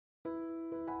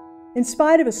In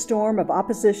spite of a storm of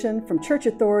opposition from church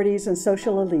authorities and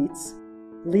social elites,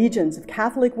 legions of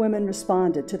Catholic women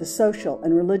responded to the social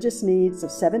and religious needs of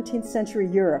 17th century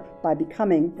Europe by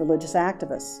becoming religious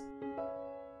activists.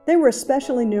 They were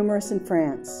especially numerous in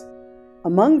France.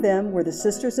 Among them were the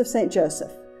Sisters of St.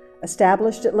 Joseph,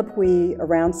 established at Le Puy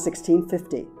around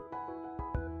 1650.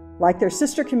 Like their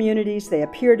sister communities, they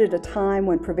appeared at a time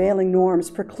when prevailing norms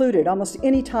precluded almost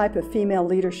any type of female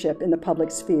leadership in the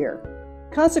public sphere.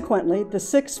 Consequently, the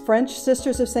 6 French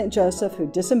Sisters of St. Joseph who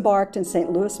disembarked in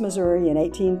St. Louis, Missouri in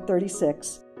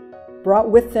 1836 brought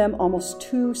with them almost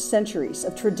 2 centuries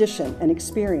of tradition and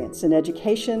experience in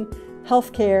education,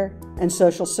 healthcare, and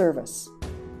social service.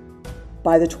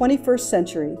 By the 21st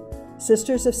century,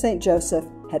 Sisters of St. Joseph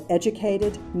had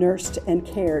educated, nursed, and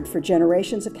cared for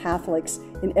generations of Catholics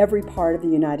in every part of the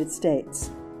United States,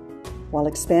 while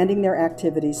expanding their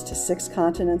activities to 6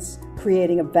 continents,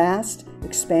 creating a vast,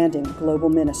 expanding global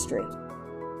ministry.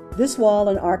 This wall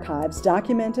and archives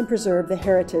document and preserve the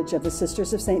heritage of the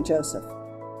Sisters of St. Joseph,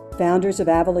 founders of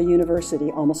Avila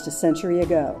University almost a century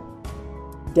ago.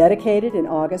 Dedicated in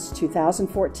August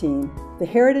 2014, the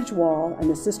Heritage Wall and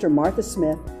the Sister Martha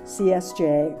Smith,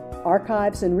 CSJ,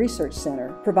 Archives and Research Center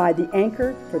provide the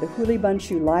anchor for the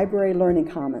Hulibunshu Library Learning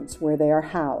Commons, where they are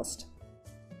housed.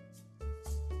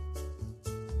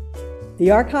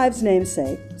 The archive's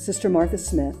namesake, Sister Martha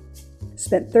Smith,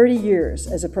 spent 30 years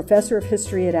as a professor of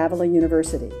history at Avila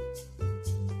University.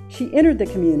 She entered the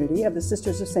community of the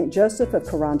Sisters of St. Joseph of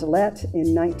Carondelet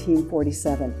in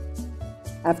 1947.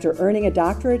 After earning a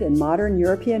doctorate in modern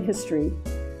European history,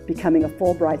 becoming a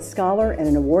Fulbright scholar and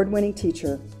an award-winning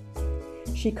teacher,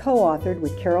 she co-authored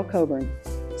with Carol Coburn,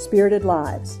 Spirited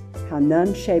Lives, How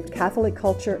Nuns Shaped Catholic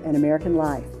Culture and American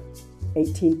Life,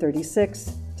 1836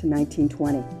 to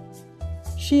 1920.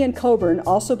 She and Coburn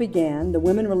also began the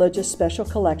Women Religious Special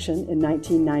Collection in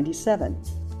 1997,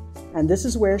 and this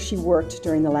is where she worked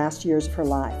during the last years of her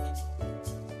life.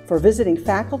 For visiting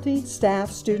faculty, staff,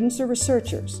 students, or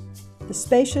researchers, the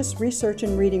spacious research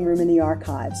and reading room in the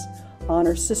archives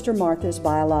honors Sister Martha's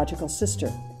biological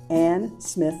sister, Anne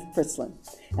Smith Fritzlin,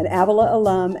 an Avila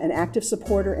alum and active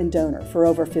supporter and donor for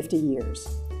over 50 years.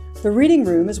 The reading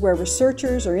room is where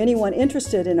researchers or anyone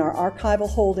interested in our archival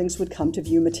holdings would come to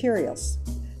view materials.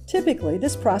 Typically,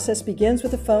 this process begins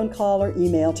with a phone call or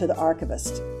email to the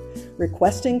archivist,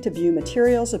 requesting to view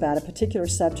materials about a particular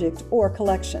subject or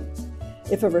collection.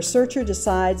 If a researcher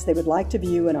decides they would like to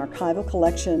view an archival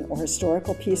collection or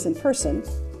historical piece in person,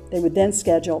 they would then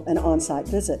schedule an on-site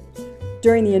visit.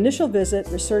 During the initial visit,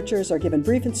 researchers are given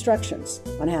brief instructions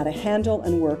on how to handle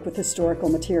and work with historical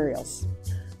materials.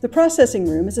 The processing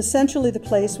room is essentially the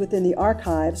place within the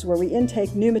archives where we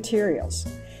intake new materials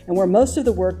and where most of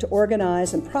the work to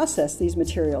organize and process these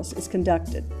materials is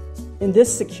conducted. In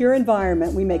this secure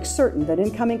environment, we make certain that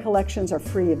incoming collections are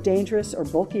free of dangerous or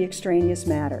bulky extraneous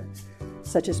matter,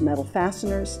 such as metal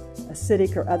fasteners,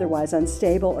 acidic or otherwise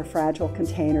unstable or fragile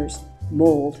containers,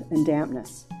 mold, and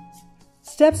dampness.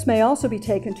 Steps may also be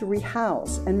taken to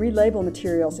rehouse and relabel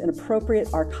materials in appropriate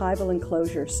archival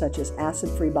enclosures such as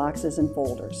acid-free boxes and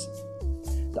folders.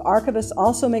 The archivist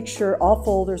also makes sure all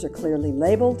folders are clearly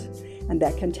labeled and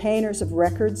that containers of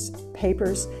records,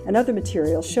 papers, and other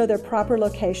materials show their proper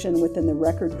location within the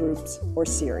record groups or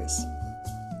series.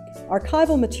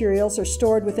 Archival materials are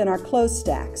stored within our closed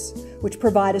stacks, which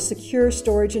provide a secure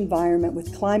storage environment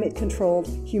with climate-controlled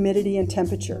humidity and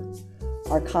temperature,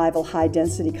 archival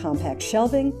high-density compact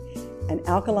shelving, and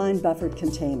alkaline-buffered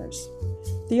containers.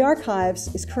 The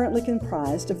archives is currently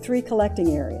comprised of 3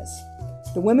 collecting areas.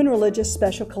 The Women Religious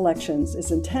Special Collections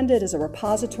is intended as a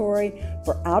repository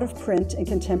for out-of-print and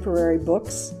contemporary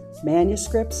books,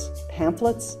 manuscripts,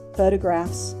 pamphlets,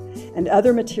 photographs, and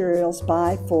other materials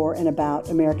by, for, and about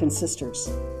American sisters.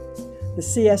 The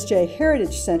CSJ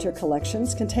Heritage Center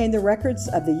collections contain the records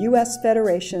of the U.S.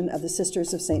 Federation of the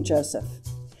Sisters of St. Joseph,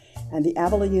 and the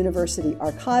Avila University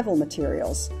archival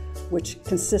materials, which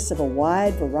consists of a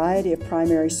wide variety of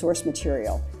primary source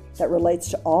material that relates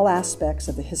to all aspects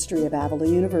of the history of Avila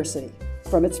University,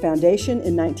 from its foundation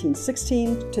in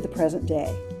 1916 to the present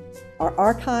day. Our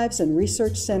Archives and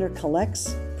Research Center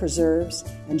collects, preserves,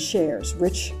 and shares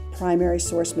rich primary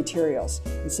source materials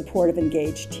in support of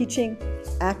engaged teaching,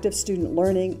 active student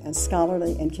learning, and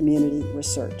scholarly and community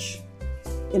research.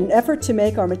 In an effort to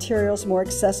make our materials more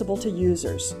accessible to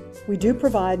users, we do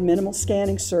provide minimal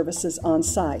scanning services on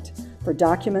site for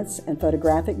documents and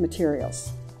photographic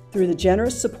materials. Through the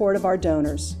generous support of our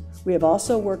donors, we have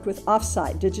also worked with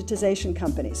off-site digitization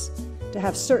companies to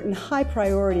have certain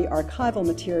high-priority archival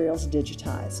materials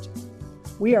digitized.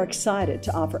 We are excited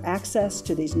to offer access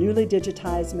to these newly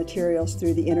digitized materials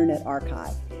through the Internet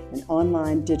Archive, an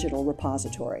online digital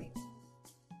repository.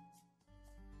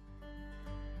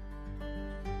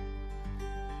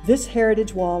 This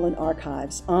heritage wall and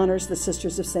archives honors the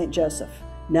Sisters of St. Joseph,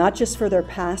 not just for their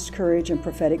past courage and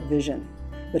prophetic vision,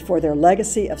 but for their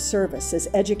legacy of service as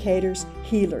educators,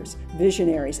 healers,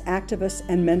 visionaries, activists,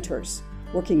 and mentors,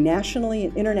 working nationally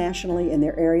and internationally in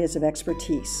their areas of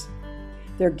expertise.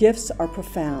 Their gifts are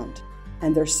profound,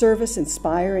 and their service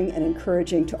inspiring and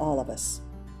encouraging to all of us.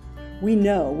 We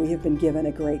know we have been given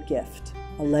a great gift,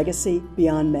 a legacy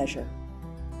beyond measure.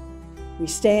 We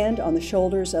stand on the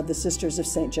shoulders of the Sisters of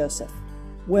St. Joseph,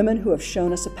 women who have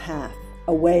shown us a path,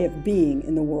 a way of being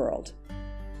in the world.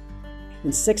 In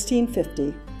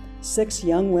 1650, 6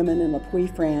 young women in Le Puy,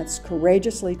 France,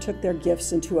 courageously took their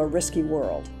gifts into a risky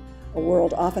world, a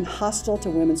world often hostile to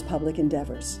women's public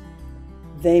endeavors.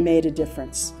 They made a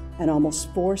difference, and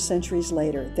almost 4 centuries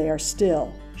later, they are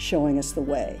still showing us the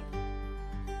way.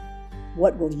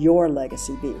 What will your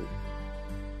legacy be?